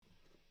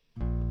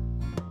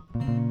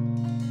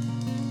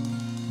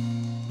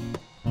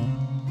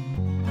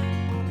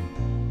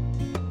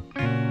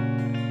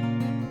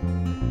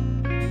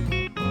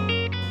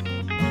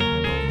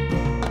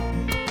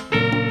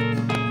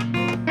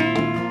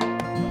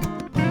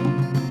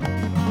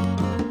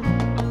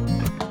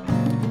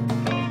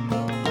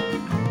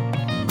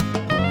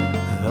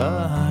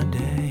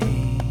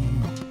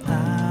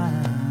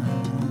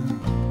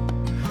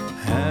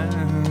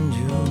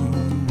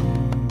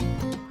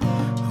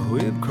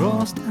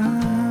Crossed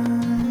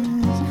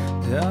eyes,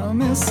 tell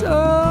me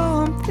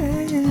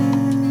something.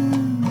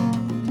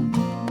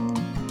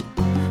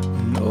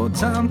 No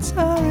time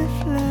to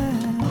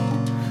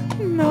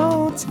reflect,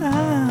 no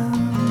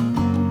time.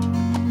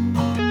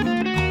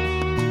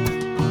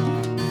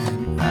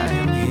 And I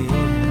am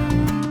here,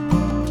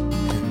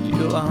 and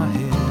you are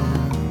here,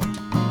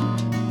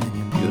 and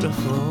you're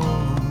beautiful.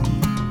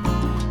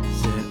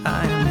 Said I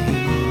am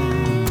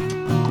here,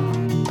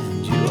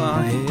 and you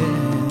are here.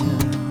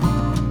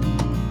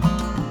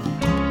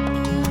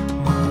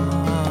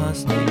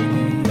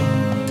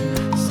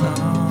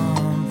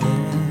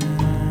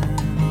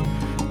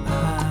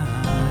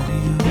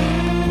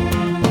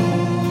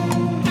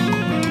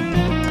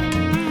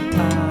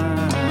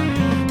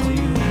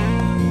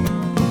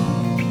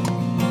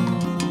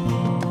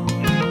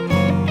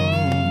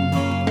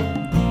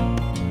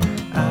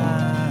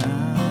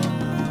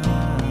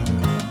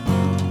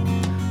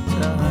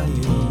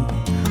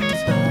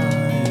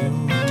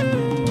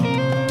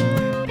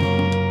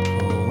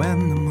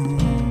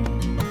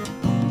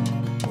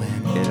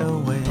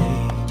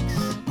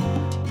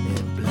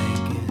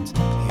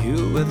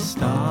 With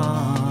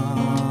stars,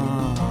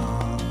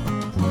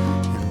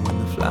 and when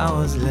the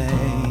flowers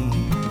lay,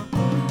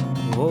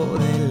 oh,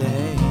 they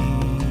lay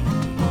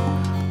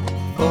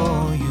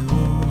for you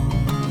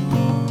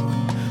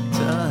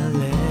to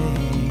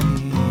lay,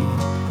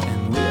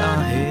 and we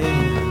are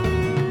here,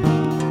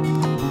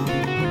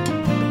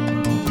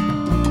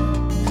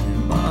 and it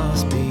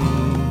must be,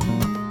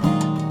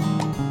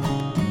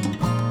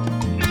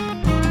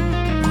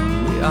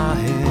 and we are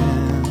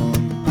here,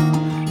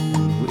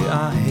 and we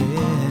are here.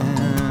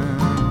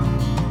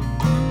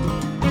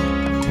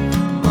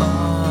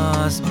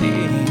 Must be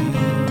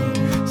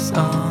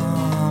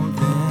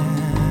something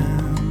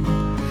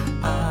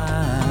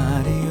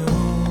out of you.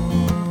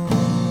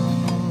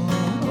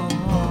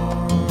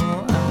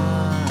 Oh,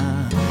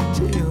 out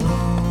to you.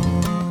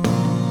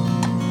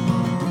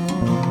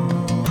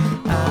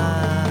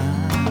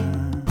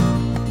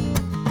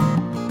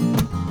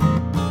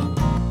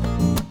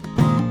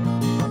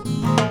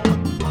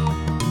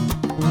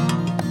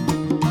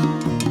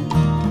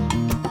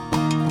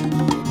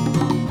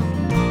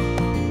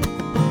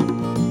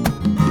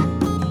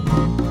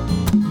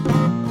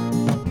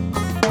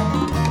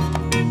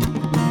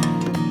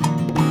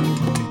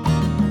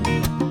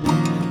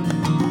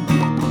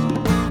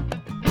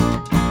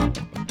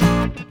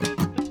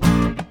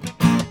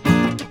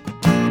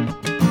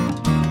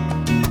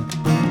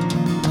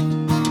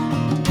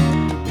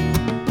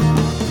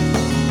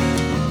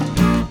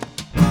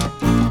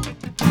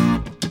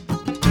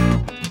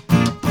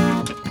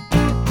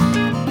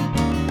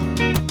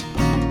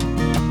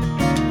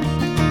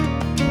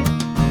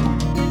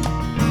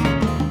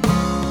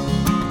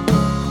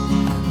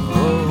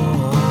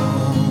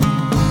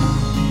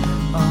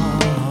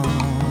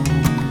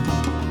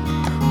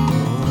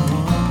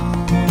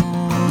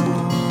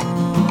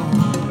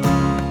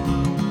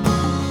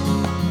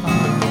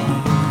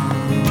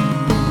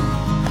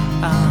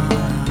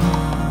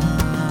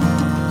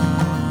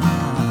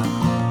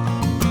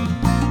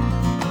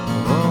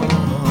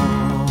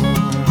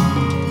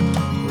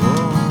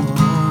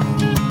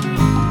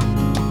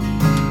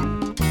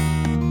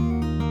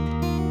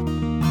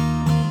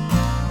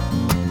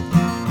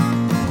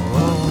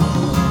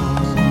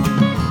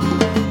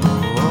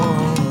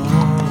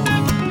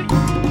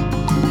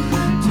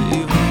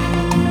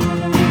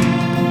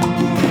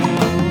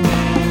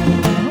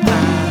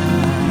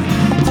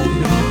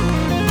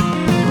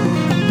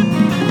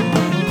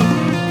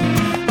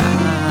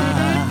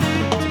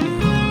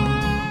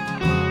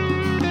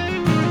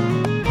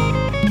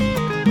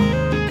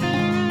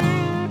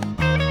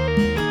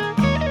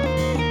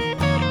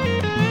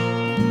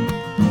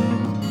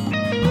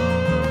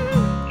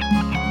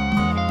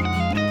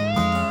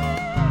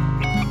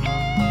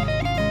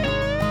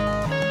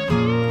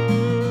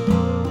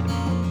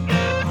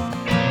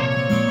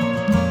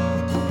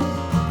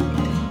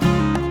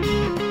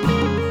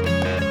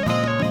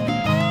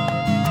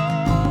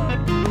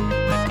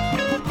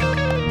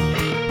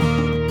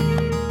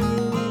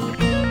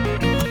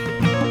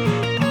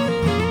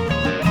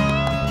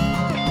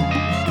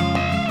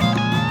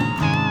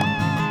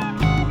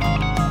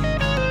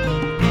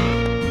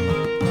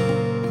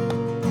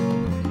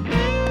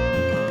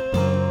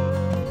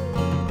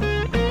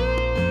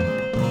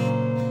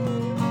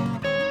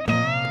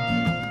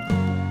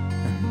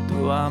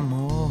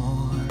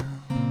 Amor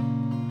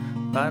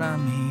para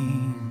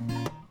mí,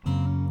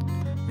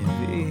 mi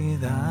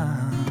vida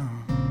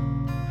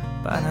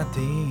para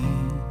ti.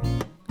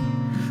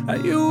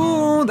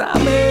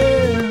 Ayúdame,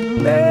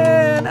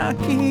 ven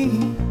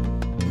aquí,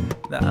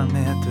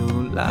 dame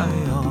tus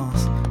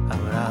labios,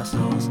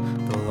 abrazos,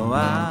 todo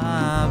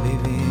a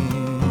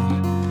vivir.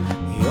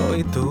 Y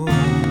hoy tú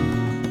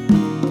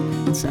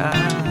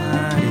sabes